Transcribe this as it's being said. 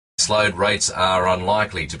slowed, rates are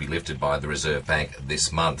unlikely to be lifted by the Reserve Bank this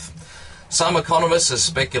month. Some economists are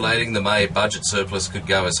speculating the May budget surplus could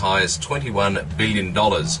go as high as $21 billion.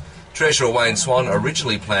 Treasurer Wayne Swan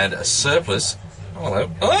originally planned a surplus...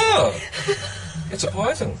 Oh, it's a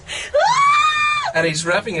python. And he's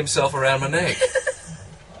wrapping himself around my neck.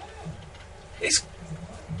 It's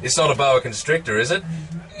not a boa constrictor, is it?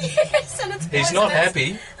 Yes, and it's He's not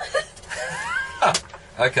happy.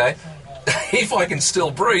 Okay. If I can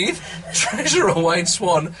still breathe, Treasurer Wayne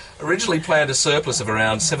Swan originally planned a surplus of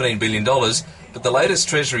around $17 billion, but the latest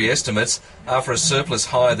Treasury estimates are for a surplus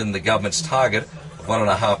higher than the government's target of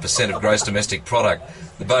 1.5% of gross domestic product.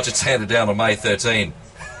 The budget's handed down on May 13.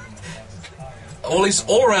 All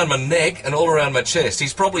around my neck and all around my chest.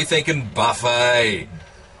 He's probably thinking, buffet.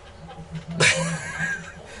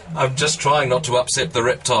 I'm just trying not to upset the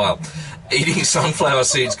reptile. Eating sunflower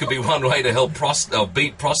seeds could be one way to help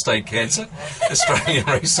beat prostate cancer. Australian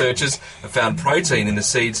researchers have found protein in the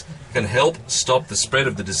seeds can help stop the spread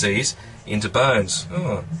of the disease into bones.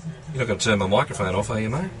 Oh, you're not going to turn my microphone off, are you,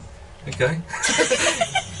 mate? Okay.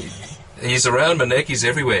 He's around my neck, he's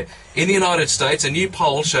everywhere. In the United States, a new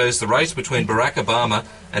poll shows the race between Barack Obama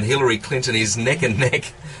and Hillary Clinton is neck and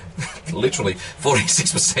neck. Literally,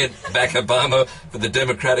 46% back Obama for the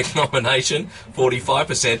Democratic nomination,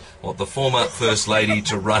 45% want the former First Lady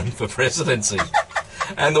to run for presidency.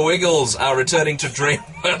 And the Wiggles are returning to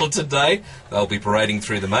Dreamworld today. They'll be parading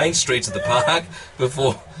through the main streets of the park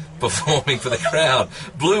before performing for the crowd.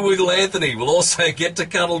 Blue Wiggle Anthony will also get to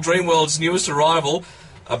cuddle Dreamworld's newest arrival,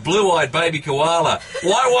 a blue-eyed baby koala.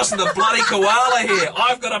 Why wasn't the bloody koala here?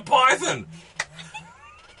 I've got a python.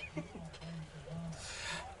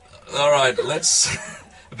 All right, let's...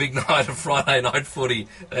 A big night of Friday night footy.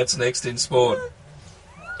 That's next in sport.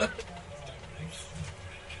 The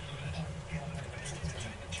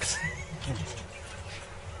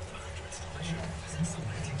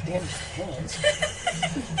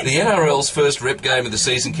NRL's first rep game of the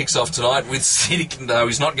season kicks off tonight with City... No,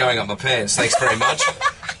 he's not going up my pants. Thanks very much.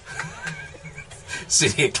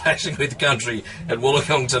 City are clashing with Country at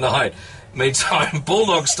Wollongong tonight. Meantime,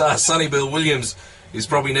 Bulldog star Sonny Bill Williams... He's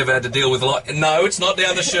probably never had to deal with a lot... No, it's not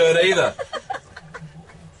down the shirt either.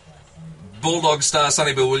 Bulldog star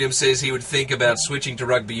Sonny Bill Williams says he would think about switching to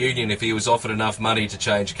rugby union if he was offered enough money to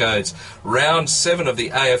change codes. Round 7 of the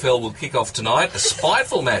AFL will kick off tonight. A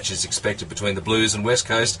spiteful match is expected between the Blues and West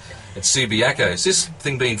Coast at Subiaco. Is this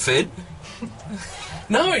thing being fed?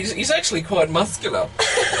 No, he's actually quite muscular.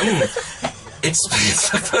 It's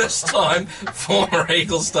the first time former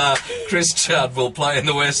Eagle star Chris Judd will play in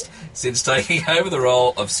the West since taking over the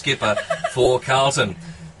role of skipper for Carlton.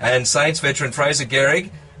 And Saints veteran Fraser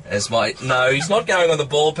Gehrig, No, he's not going on the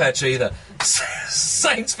ball patch either.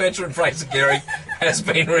 Saints veteran Fraser Gehrig has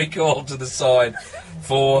been recalled to the side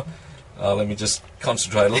for... let me just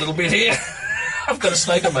concentrate a little bit here. I've got a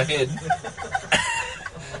snake on my head.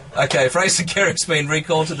 Okay, Fraser Gehrig's been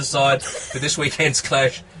recalled to the side for this weekend's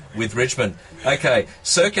clash with Richmond. Okay,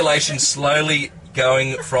 circulation slowly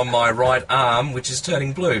going from my right arm, which is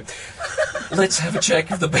turning blue. Let's have a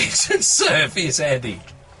check of the beach and surf. Here's Andy.